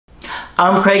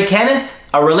I'm Craig Kenneth,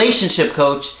 a relationship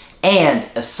coach and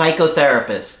a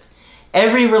psychotherapist.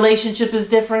 Every relationship is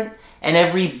different and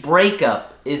every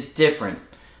breakup is different.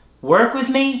 Work with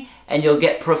me and you'll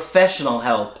get professional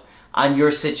help on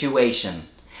your situation.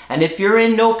 And if you're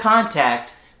in no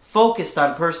contact, focused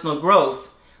on personal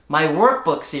growth, my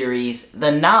workbook series,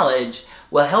 The Knowledge,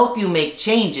 will help you make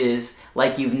changes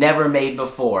like you've never made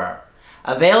before.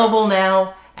 Available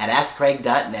now at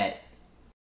AskCraig.net.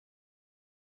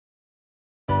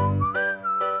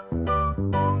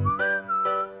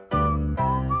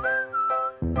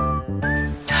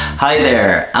 Hi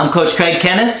there, I'm Coach Craig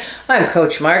Kenneth. I'm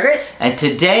Coach Margaret. And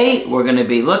today we're going to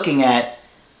be looking at,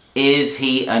 is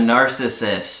he a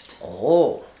narcissist?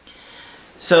 Oh.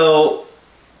 So,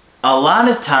 a lot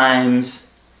of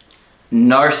times,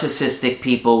 narcissistic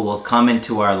people will come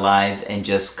into our lives and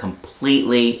just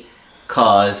completely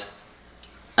cause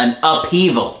an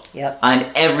upheaval on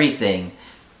everything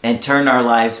and turn our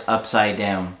lives upside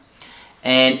down.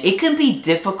 And it can be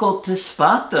difficult to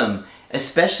spot them,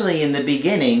 especially in the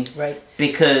beginning, Right.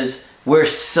 because we're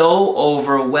so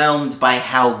overwhelmed by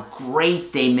how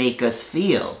great they make us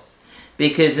feel.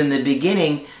 Because in the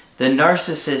beginning, the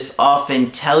narcissists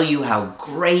often tell you how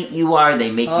great you are,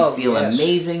 they make you feel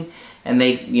amazing, and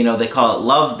they call it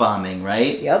love bombing,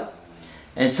 right? Yep.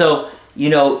 And so,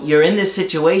 you're in this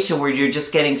situation where you're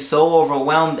just getting so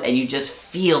overwhelmed and you just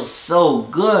feel so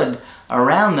good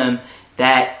around them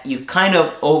that you kind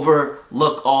of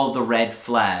overlook all the red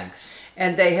flags.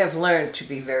 And they have learned to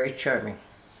be very charming.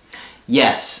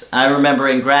 Yes, I remember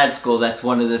in grad school, that's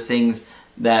one of the things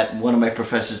that one of my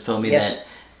professors told me, that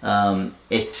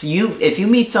if you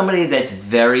meet somebody that's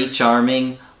very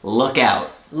charming, look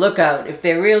out. Look out. If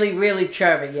they're really, really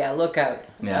charming, look out.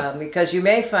 Yeah. Because you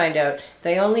may find out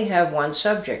they only have one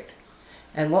subject.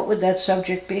 And what would that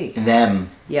subject be?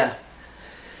 Them. Yeah.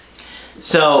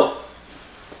 So,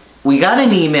 we got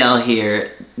an email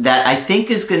here that I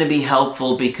think is going to be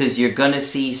helpful because you're going to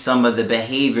see some of the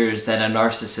behaviors that a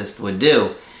narcissist would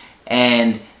do.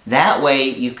 And that way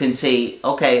you can say,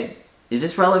 okay, is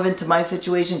this relevant to my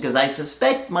situation? Because I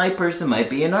suspect my person might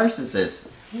be a narcissist.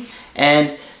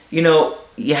 And,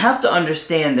 you have to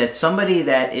understand that somebody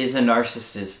that is a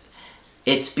narcissist,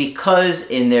 it's because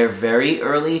in their very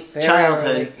early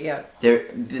childhood,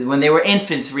 when they were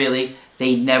infants really,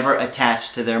 they never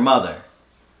attached to their mother.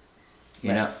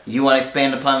 You want to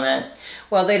expand upon that?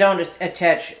 Well, they don't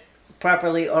attach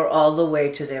properly or all the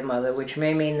way to their mother, which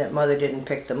may mean that mother didn't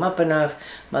pick them up enough,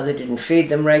 mother didn't feed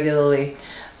them regularly,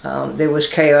 there was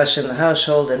chaos in the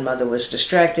household and mother was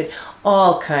distracted.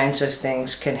 All kinds of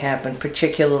things can happen,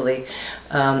 particularly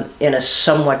in a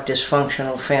somewhat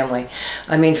dysfunctional family.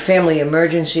 I mean, family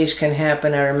emergencies can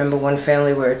happen. I remember one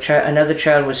family where another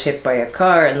child was hit by a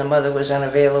car and the mother was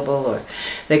unavailable, or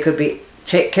they could be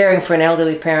caring for an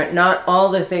elderly parent. Not all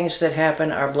the things that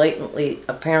happen are blatantly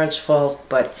a parent's fault,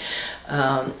 but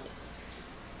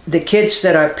the kids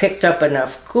that are picked up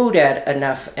enough, cooed at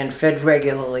enough, and fed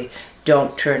regularly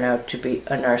don't turn out to be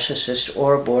a narcissist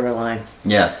or a borderline.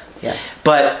 Yeah. Yeah.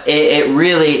 But it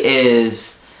really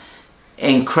is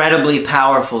incredibly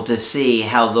powerful to see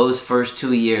how those first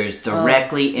 2 years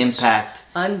directly impact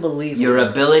unbelievable your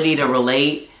ability to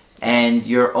relate and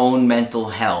your own mental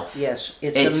health. Yes,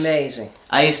 it's amazing.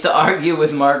 I used to argue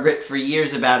with Margaret for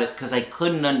years about it because I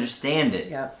couldn't understand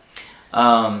it. Yeah.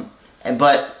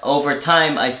 But over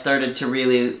time, I started to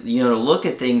really, look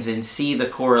at things and see the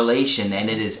correlation, and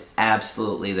it is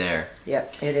absolutely there. Yeah,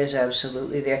 it is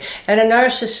absolutely there. And a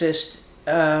narcissist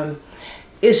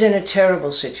is in a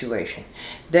terrible situation.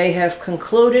 They have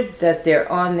concluded that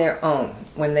they're on their own.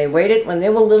 When they were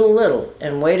little,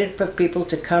 and waited for people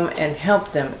to come and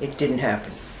help them, it didn't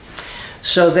happen.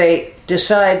 So they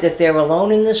decide that they're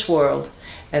alone in this world,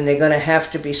 and they're going to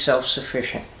have to be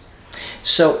self-sufficient.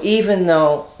 So even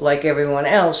though, like everyone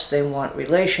else, they want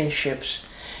relationships,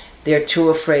 they're too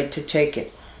afraid to take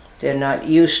it. They're not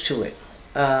used to it.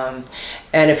 And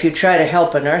if you try to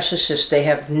help a narcissist, they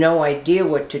have no idea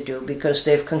what to do because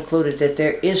they've concluded that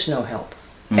there is no help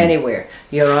anywhere.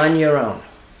 You're on your own.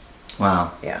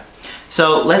 Wow. Yeah.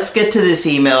 So let's get to this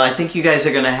email. I think you guys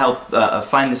are going to help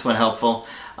find this one helpful.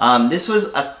 This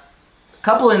was a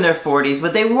couple in their 40s,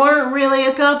 but they weren't really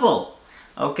a couple.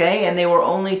 Okay, and they were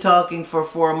only talking for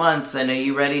 4 months. And are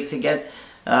you ready to get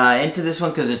into this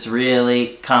one? Because it's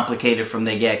really complicated from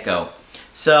the get-go.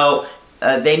 So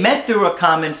they met through a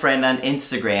common friend on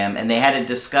Instagram, and they had a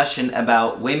discussion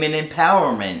about women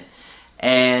empowerment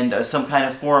and some kind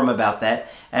of forum about that.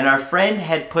 And our friend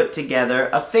had put together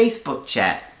a Facebook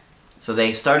chat. So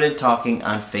they started talking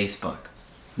on Facebook.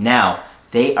 Now,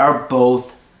 they are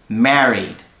both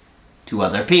married to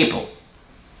other people.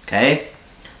 Okay?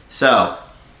 So,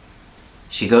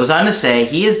 she goes on to say,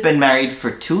 he has been married for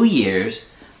 2 years.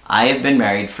 I have been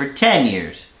married for 10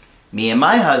 years. Me and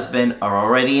my husband are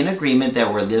already in agreement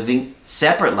that we're living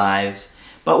separate lives,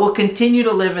 but will continue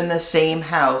to live in the same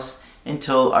house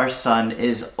until our son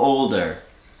is older.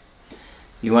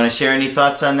 You want to share any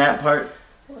thoughts on that part?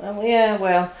 Yeah,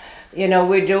 well,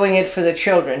 we're doing it for the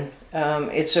children.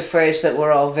 It's a phrase that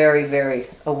we're all very, very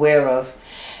aware of.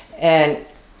 And,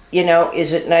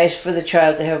 is it nice for the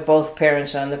child to have both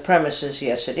parents on the premises?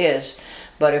 Yes, it is.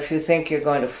 But if you think you're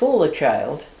going to fool a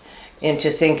child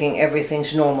into thinking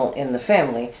everything's normal in the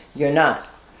family, you're not.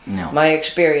 No. My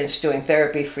experience doing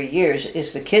therapy for years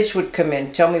is the kids would come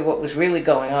in, tell me what was really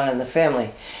going on in the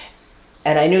family,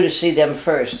 and I knew to see them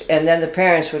first. And then the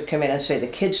parents would come in and say, the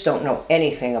kids don't know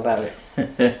anything about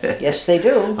it. Yes, they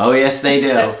do. Oh, yes, they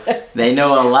do. They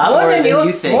know a lot more than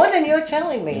you think. More than you're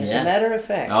telling me, as a matter of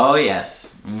fact. Oh,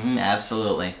 yes.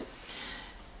 Absolutely.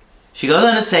 She goes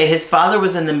on to say his father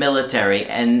was in the military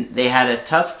and they had a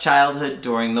tough childhood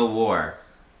during the war.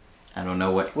 I don't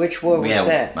know what... Which war was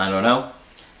that? I don't know.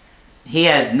 He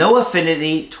has no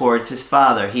affinity towards his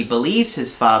father. He believes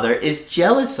his father is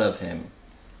jealous of him.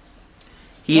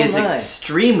 He is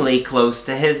extremely close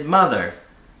to his mother.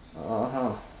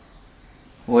 Uh-huh.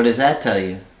 What does that tell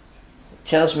you? It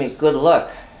tells me good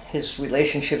luck. His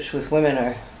relationships with women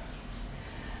are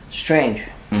strange.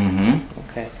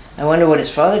 Okay. I wonder what his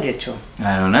father did to him.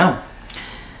 I don't know.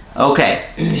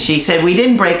 Okay. She said, we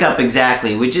didn't break up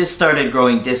exactly. We just started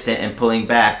growing distant and pulling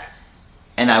back,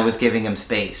 and I was giving him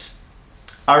space.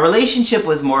 Our relationship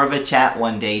was more of a chat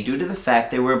one day due to the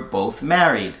fact they were both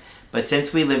married. But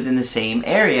since we lived in the same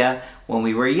area when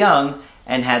we were young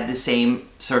and had the same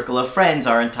circle of friends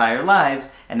our entire lives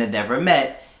and had never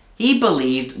met, he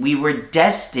believed we were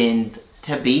destined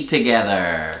to be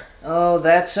together. Oh,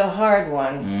 that's a hard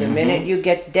one. The minute you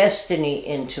get destiny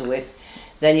into it,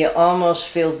 then you almost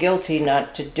feel guilty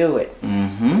not to do it.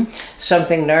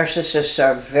 Something narcissists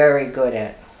are very good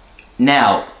at.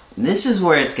 Now, this is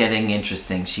where it's getting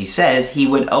interesting. She says, he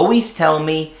would always tell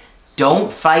me,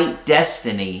 don't fight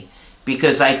destiny,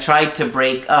 because I tried to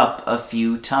break up a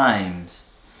few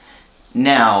times.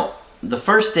 Now, the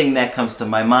first thing that comes to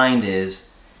my mind is,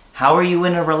 how are you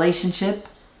in a relationship?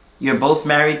 You're both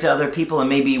married to other people, and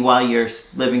maybe while you're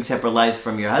living separate lives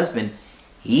from your husband,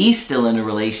 he's still in a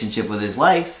relationship with his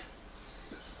wife.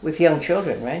 With young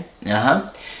children, right?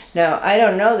 Uh-huh. Now, I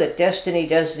don't know that destiny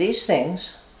does these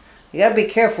things. You gotta be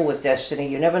careful with destiny.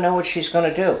 You never know what she's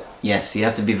gonna do. Yes, you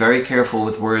have to be very careful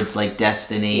with words like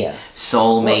destiny,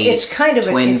 soulmate, well, it's kind of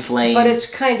twin flame. But it's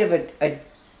kind of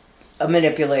a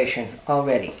manipulation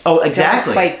already. Oh,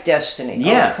 exactly. Don't fight destiny.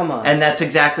 Yeah. Oh, come on. And that's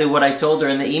exactly what I told her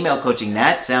in the email coaching.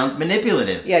 That sounds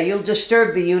manipulative. Yeah, you'll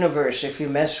disturb the universe if you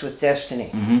mess with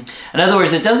destiny. In other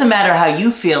words, it doesn't matter how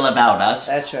you feel about us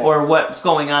That's right. or what's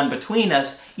going on between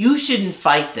us. You shouldn't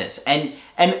fight this. And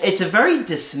it's a very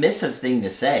dismissive thing to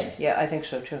say. Yeah, I think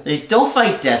so too. Don't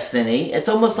fight destiny. It's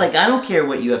almost like, I don't care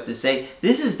what you have to say.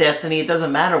 This is destiny. It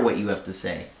doesn't matter what you have to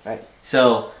say. Right.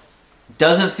 So,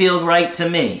 doesn't feel right to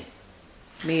me.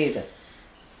 Me either.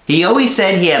 He always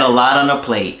said he had a lot on a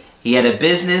plate. He had a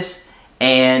business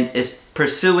and is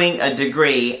pursuing a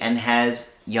degree and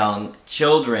has young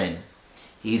children.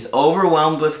 He's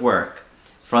overwhelmed with work.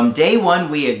 From day one,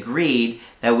 we agreed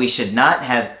that we should not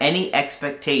have any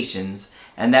expectations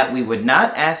and that we would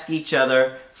not ask each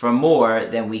other for more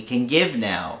than we can give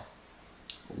now.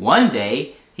 One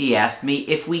day, he asked me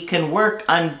if we can work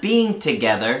on being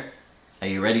together. Are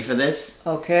you ready for this?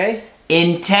 Okay.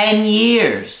 In 10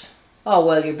 years. Oh,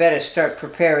 well, you better start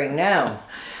preparing now.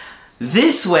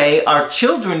 This way, our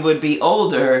children would be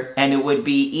older and it would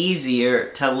be easier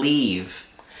to leave.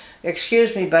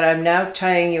 Excuse me, but I'm now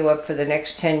tying you up for the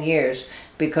next 10 years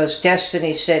because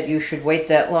destiny said you should wait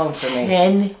that long for me.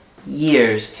 10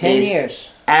 years. 10 years.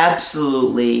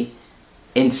 Absolutely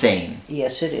insane.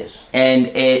 Yes, it is.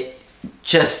 And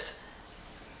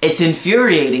it's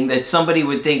infuriating that somebody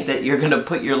would think that you're going to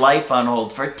put your life on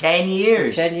hold for 10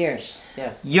 years. 10 years,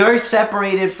 yeah. You're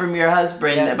separated from your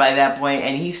husband by that point,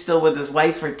 and he's still with his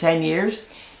wife for 10 years?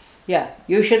 Yeah,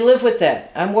 you should live with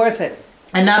that. I'm worth it.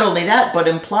 And not only that, but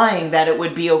implying that it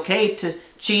would be okay to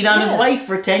cheat on his wife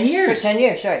for 10 years. For 10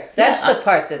 years, right. That's the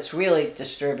part that's really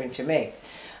disturbing to me.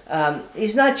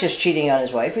 He's not just cheating on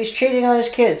his wife, he's cheating on his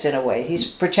kids in a way. He's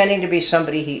pretending to be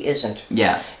somebody he isn't.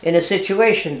 Yeah. In a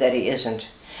situation that he isn't.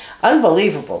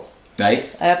 Unbelievable.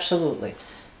 Right? Absolutely.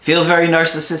 Feels very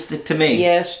narcissistic to me.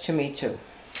 Yes, to me too.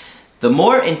 The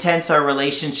more intense our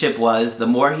relationship was, the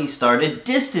more he started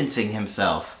distancing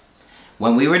himself.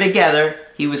 When we were together,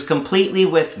 he was completely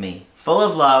with me, full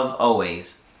of love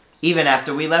always. even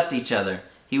after we left each other.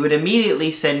 He would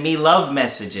immediately send me love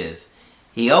messages.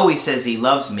 He always says he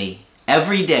loves me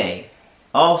every day.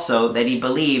 Also, that he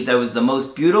believed I was the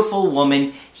most beautiful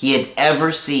woman he had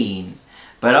ever seen.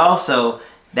 But also,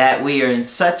 that we are in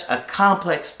such a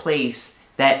complex place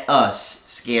that us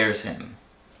scares him.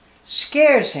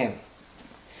 Scares him?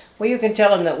 Well, you can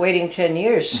tell him that waiting 10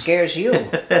 years scares you.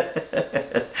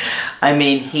 I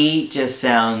mean, he just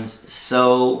sounds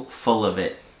so full of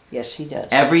it. Yes, he does.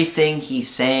 Everything he's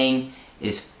saying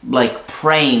is like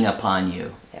preying upon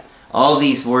you. Yeah. All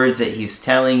these words that he's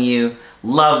telling you,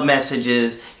 love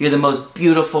messages, you're the most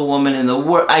beautiful woman in the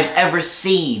world I've ever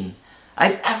seen.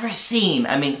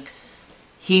 I mean,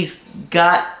 he's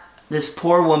got this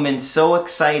poor woman so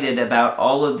excited about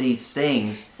all of these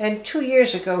things. And 2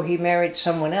 years ago, he married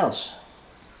someone else.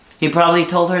 He probably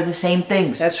told her the same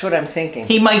things. That's what I'm thinking.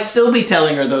 He might still be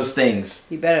telling her those things.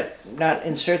 You better not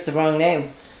insert the wrong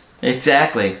name.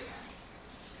 Exactly.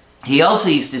 He also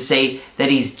used to say that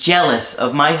he's jealous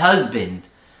of my husband,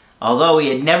 although he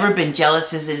had never been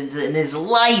jealous in his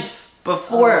life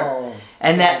before, Oh.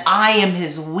 and that I am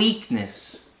his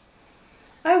weakness.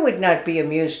 I would not be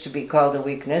amused to be called a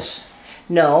weakness.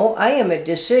 No, I am a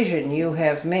decision you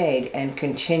have made and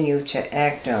continue to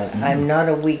act on. I'm not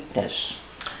a weakness.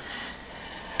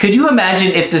 Could you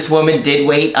imagine if this woman did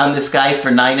wait on this guy for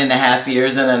 9.5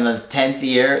 years, and then the 10th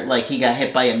year, like, he got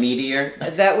hit by a meteor?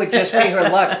 That would just be her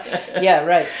luck. Yeah,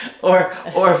 right. Or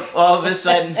all of a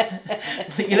sudden,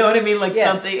 you know what I mean? Like, Yeah.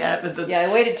 something happens. And Yeah,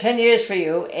 I waited 10 years for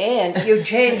you, and you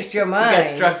changed your you mind. got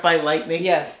struck by lightning.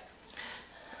 Yeah.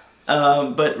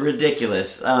 But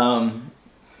ridiculous.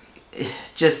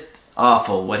 Just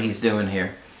awful what he's doing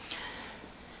here.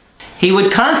 He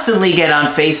would constantly get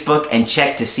on Facebook and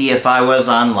check to see if I was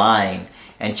online,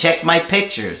 and check my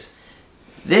pictures.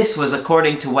 This was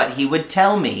according to what he would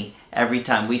tell me every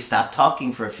time we stopped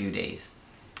talking for a few days.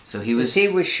 So he was... He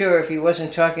was sure if he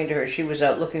wasn't talking to her, she was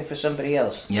out looking for somebody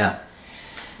else. Yeah.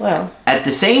 Well, At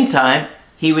the same time,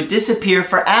 he would disappear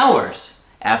for hours.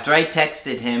 After I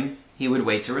texted him, he would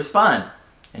wait to respond.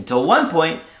 Until one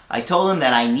point, I told him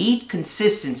that I need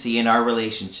consistency in our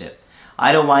relationship.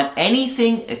 I don't want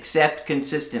anything except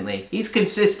consistently. He's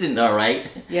consistent, all right?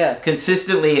 yeah.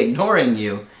 Consistently ignoring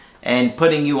you and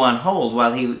putting you on hold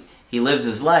while he lives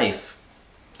his life.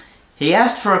 He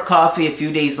asked for a coffee a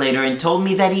few days later and told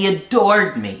me that he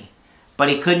adored me, but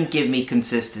he couldn't give me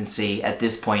consistency at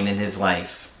this point in his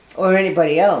life. Or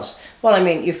anybody else. Well, I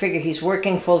mean, you figure he's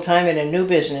working full-time in a new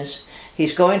business.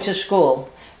 He's going to school.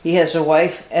 He has a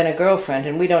wife and a girlfriend,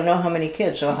 and we don't know how many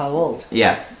kids or how old.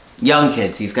 Yeah, young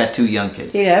kids. He's got 2 young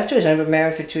kids. He'd have to. He's been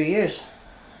married for 2 years.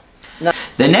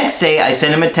 The next day, I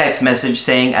sent him a text message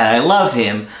saying I love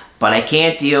him, but I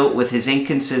can't deal with his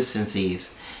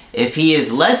inconsistencies. If he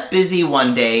is less busy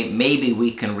one day, maybe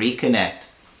we can reconnect.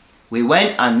 We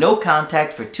went on no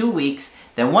contact for 2 weeks.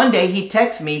 Then one day he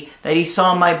texts me that he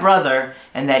saw my brother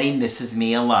and that he misses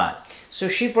me a lot. So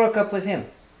she broke up with him.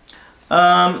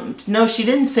 No, she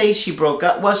didn't say she broke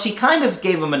up. Well, she kind of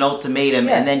gave him an ultimatum,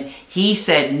 Yeah. and then he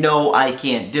said, no, I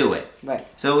can't do it. Right.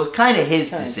 So it was kind of his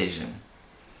decision.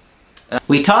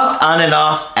 We talked on and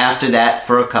off after that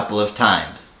for a couple of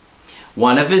times.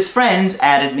 One of his friends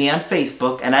added me on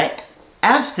Facebook, and I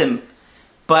asked him,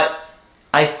 but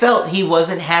I felt he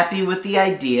wasn't happy with the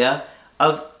idea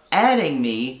of adding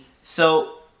me,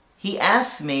 so he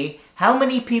asked me, how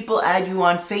many people add you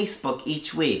on Facebook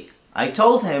each week? I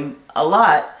told him a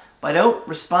lot, but I don't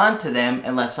respond to them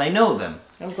unless I know them.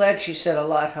 I'm glad she said a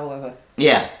lot, however.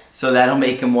 Yeah, so that'll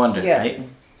make him wonder, Yeah. right?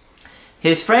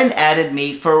 His friend added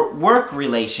me for work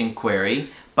relation query,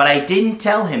 but I didn't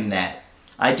tell him that.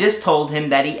 I just told him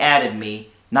that he added me,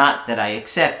 not that I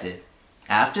accepted.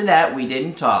 After that, we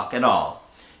didn't talk at all.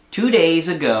 2 days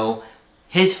ago,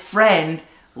 his friend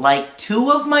liked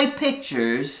 2 of my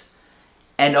pictures,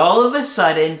 and all of a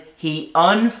sudden, he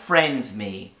unfriends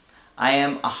me. I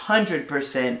am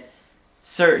 100%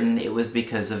 certain it was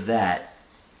because of that.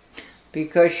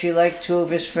 Because she liked 2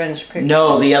 of his friends' pictures.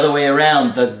 No, the other way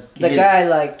around. The guy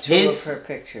liked 2 his- of her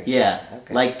pictures. Yeah,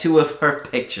 Okay. like 2 of her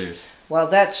pictures. Well,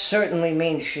 that certainly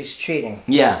means she's cheating.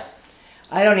 Yeah.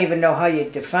 I don't even know how you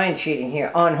define cheating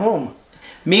here. On whom?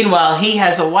 Meanwhile, he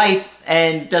has a wife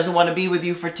and doesn't want to be with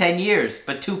you for 10 years,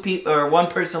 but 2 people or one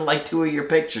person liked 2 of your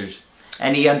pictures,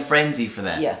 and he unfriends you for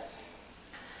that. Yeah.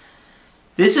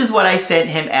 This is what I sent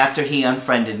him after he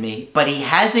unfriended me, but he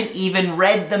hasn't even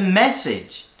read the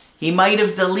message. He might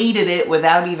have deleted it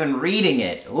without even reading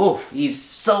it. Oof, he's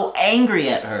so angry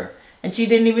at her, and she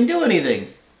didn't even do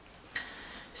anything.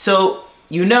 So,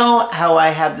 you know how I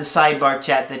have the sidebar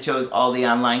chat that shows all the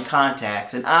online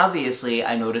contacts, and obviously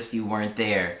I noticed you weren't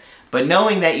there. but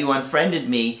knowing that you unfriended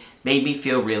me made me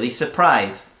feel really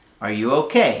surprised. Are you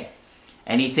okay?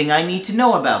 Anything I need to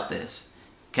know about this?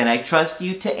 Can I trust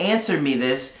you to answer me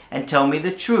this and tell me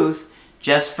the truth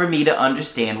just for me to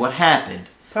understand what happened?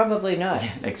 Probably not.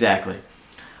 Exactly.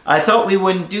 I thought we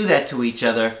wouldn't do that to each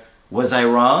other. Was I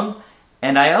wrong?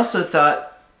 And I also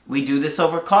thought we do this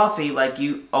over coffee like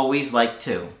you always like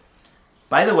to.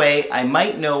 By the way, I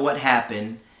might know what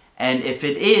happened, and if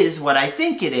it is what I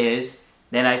think it is,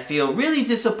 then I feel really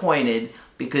disappointed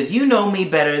because you know me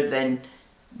better than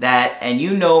that, and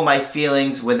you know my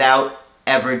feelings without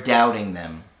ever doubting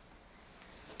them.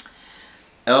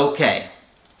 Okay.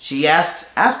 She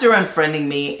asks, after unfriending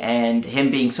me and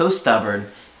him being so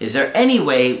stubborn, is there any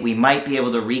way we might be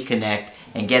able to reconnect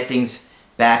and get things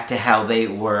back to how they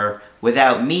were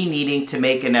without me needing to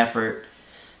make an effort?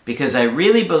 Because I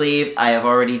really believe I have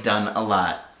already done a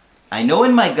lot. I know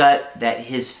in my gut that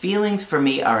his feelings for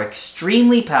me are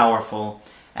extremely powerful,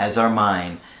 as are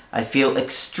mine. I feel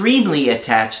extremely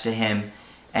attached to him,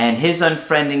 and his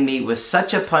unfriending me was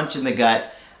such a punch in the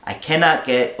gut, I cannot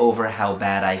get over how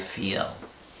bad I feel.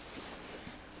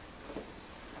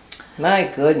 My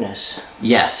goodness.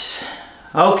 Yes.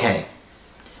 Okay.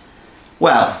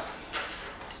 Well,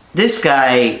 this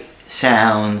guy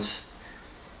sounds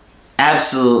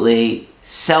absolutely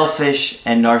selfish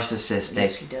and narcissistic.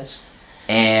 Yes, he does.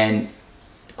 And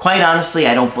quite honestly,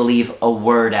 I don't believe a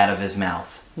word out of his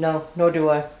mouth. No, nor do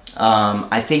I.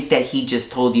 I think that he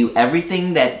just told you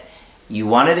everything that you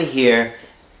wanted to hear,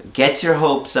 gets your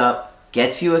hopes up,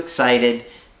 gets you excited,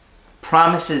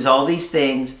 promises all these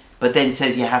things, but then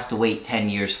says you have to wait 10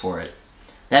 years for it.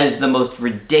 That is the most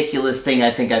ridiculous thing I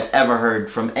think I've ever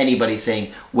heard from anybody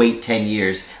saying, wait 10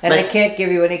 years. And I can't give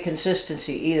you any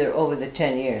consistency either over the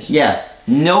 10 years. Yeah,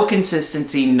 no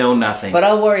consistency, no nothing. But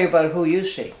I'll worry about who you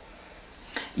see.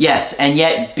 Yes, and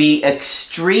yet be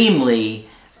extremely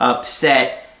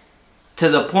upset to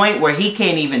the point where he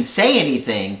can't even say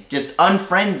anything, just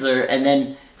unfriends her and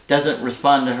then doesn't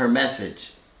respond to her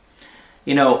message.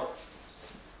 You know,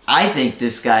 I think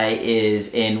this guy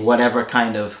is in whatever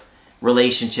kind of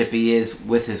relationship he is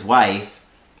with his wife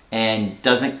and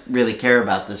doesn't really care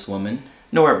about this woman,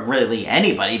 nor really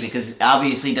anybody, because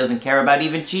obviously doesn't care about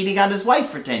even cheating on his wife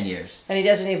for 10 years. And he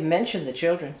doesn't even mention the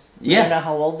children. Yeah. You don't know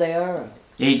how old they are.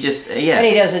 He just, yeah. And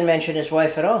he doesn't mention his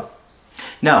wife at all.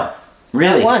 No,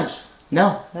 really. Not once.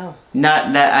 No. No.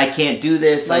 Not that I can't do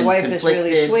this. My I'm wife conflicted.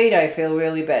 is really sweet. I feel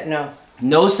really bad. No.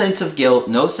 No sense of guilt,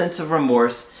 no sense of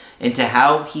remorse into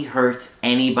how he hurts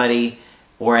anybody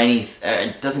or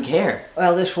doesn't care.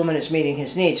 Well, this woman is meeting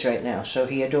his needs right now, so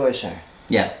he adores her.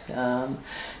 Yeah.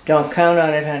 Don't count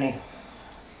on it, honey.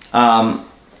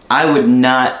 I would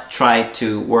not try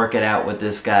to work it out with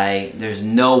this guy. There's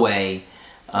no way.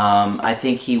 I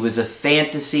think he was a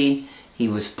fantasy. He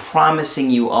was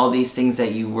promising you all these things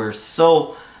that you were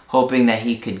so hoping that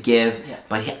he could give, yeah.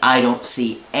 But I don't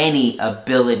see any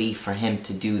ability for him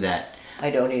to do that.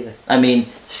 I don't either. I mean,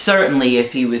 certainly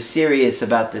if he was serious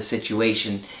about the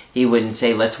situation, he wouldn't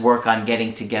say, let's work on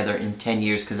getting together in 10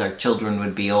 years because our children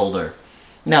would be older.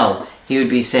 No, he would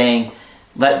be saying,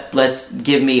 let's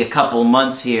give me a couple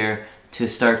months here to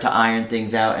start to iron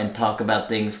things out and talk about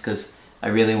things because I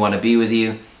really want to be with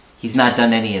you. He's not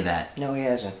done any of that. No, he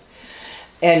hasn't.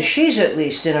 And she's at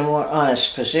least in a more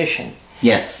honest position.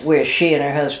 Yes. Where she and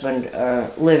her husband are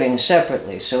living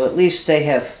separately. So at least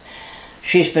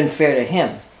she's been fair to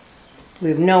him. We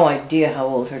have no idea how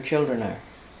old her children are.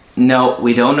 No,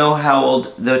 we don't know how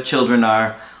old the children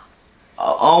are.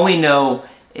 All we know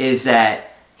is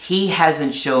that he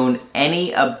hasn't shown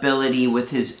any ability with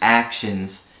his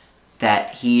actions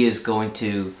that he is going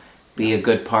to be a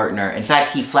good partner. In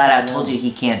fact, he flat out told you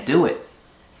he can't do it.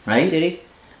 Right? Did he?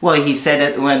 Well, he said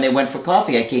it when they went for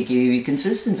coffee, I can't give you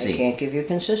consistency. I can't give you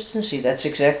consistency. That's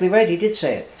exactly right. He did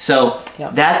say it. So,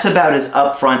 yeah. That's about as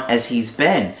upfront as he's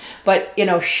been. But,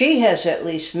 she has at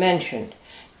least mentioned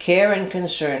care and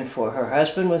concern for her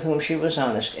husband with whom she was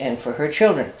honest and for her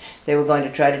children. They were going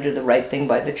to try to do the right thing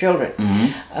by the children.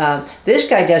 Mm-hmm. This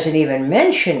guy doesn't even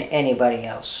mention anybody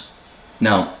else.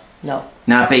 No. No.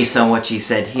 Not based on what she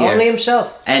said here. Only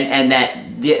himself. And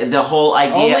that the whole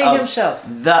idea Only of himself.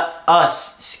 The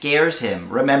us scares him.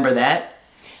 Remember that?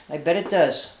 I bet it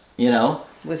does.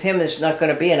 With him, it's not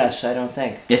going to be an us, I don't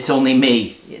think. It's only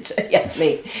me. It's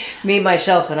me,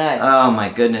 myself, and I. Oh my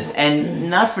goodness.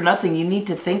 And not for nothing, you need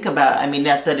to think about,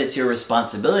 not that it's your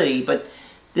responsibility, but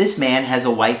this man has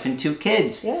a wife and 2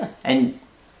 kids. Yeah. And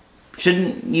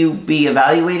shouldn't you be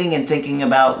evaluating and thinking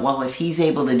about, well, if he's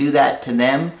able to do that to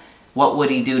them, what would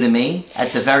he do to me,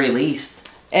 at the very least?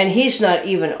 And he's not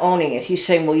even owning it. He's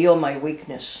saying, well, you're my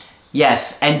weakness.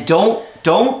 Yes, and don't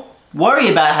worry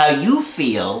about how you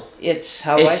feel. It's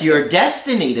how It's your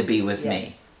destiny to be with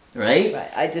me, right?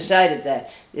 Right. I decided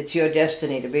that. It's your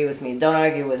destiny to be with me. Don't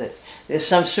argue with it. There's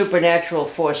some supernatural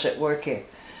force at work here.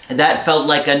 And that felt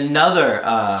like another...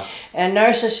 And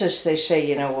narcissists, they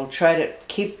say, will try to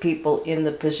keep people in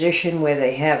the position where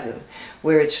they have them,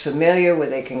 where it's familiar, where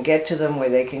they can get to them, where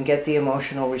they can get the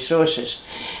emotional resources,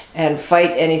 and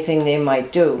fight anything they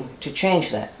might do to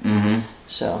change that. Mm-hmm.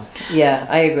 So, yeah,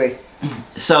 I agree.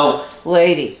 So...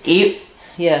 Lady.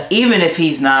 Yeah. Even if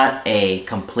he's not a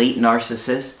complete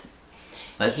narcissist,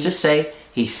 let's just say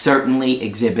he certainly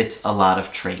exhibits a lot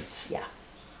of traits. Yeah.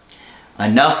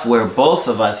 Enough where both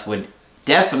of us would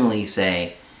definitely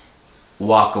say,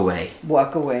 walk away.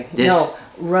 Walk away. No,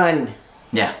 run.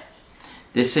 Yeah.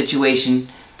 This situation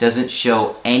doesn't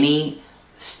show any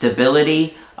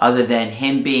stability other than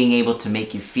him being able to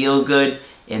make you feel good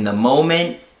in the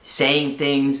moment, saying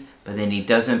things, but then he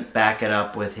doesn't back it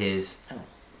up with his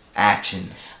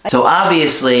actions. So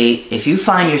obviously, if you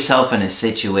find yourself in a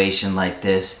situation like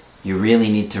this, you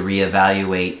really need to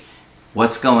reevaluate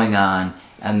what's going on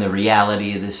and the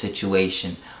reality of the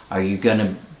situation. Are you going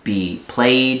to be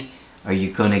played? Are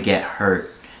you going to get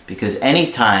hurt? Because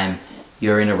anytime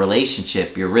you're in a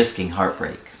relationship, you're risking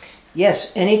heartbreak.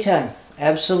 Yes, anytime.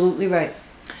 Absolutely right.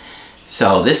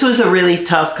 So this was a really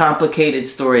tough, complicated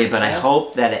story, but I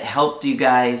hope that it helped you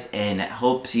guys and it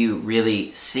helps you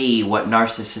really see what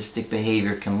narcissistic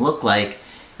behavior can look like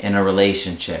in a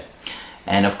relationship.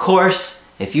 And of course,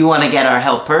 if you want to get our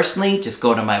help personally, just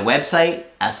go to my website,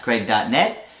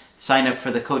 AskCraig.net. Sign up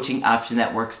for the coaching option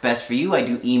that works best for you. I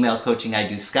do email coaching, I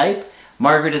do Skype.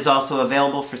 Margaret is also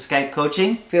available for Skype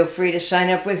coaching. Feel free to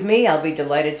sign up with me. I'll be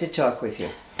delighted to talk with you.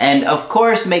 And of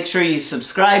course, make sure you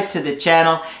subscribe to the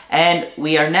channel. And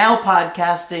we are now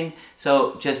podcasting,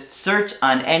 so just search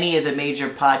on any of the major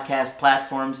podcast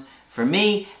platforms for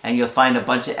me, and you'll find a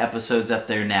bunch of episodes up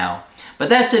there now. But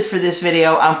that's it for this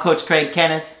video. I'm Coach Craig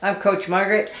Kenneth. I'm Coach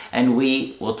Margaret. And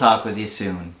we will talk with you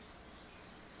soon.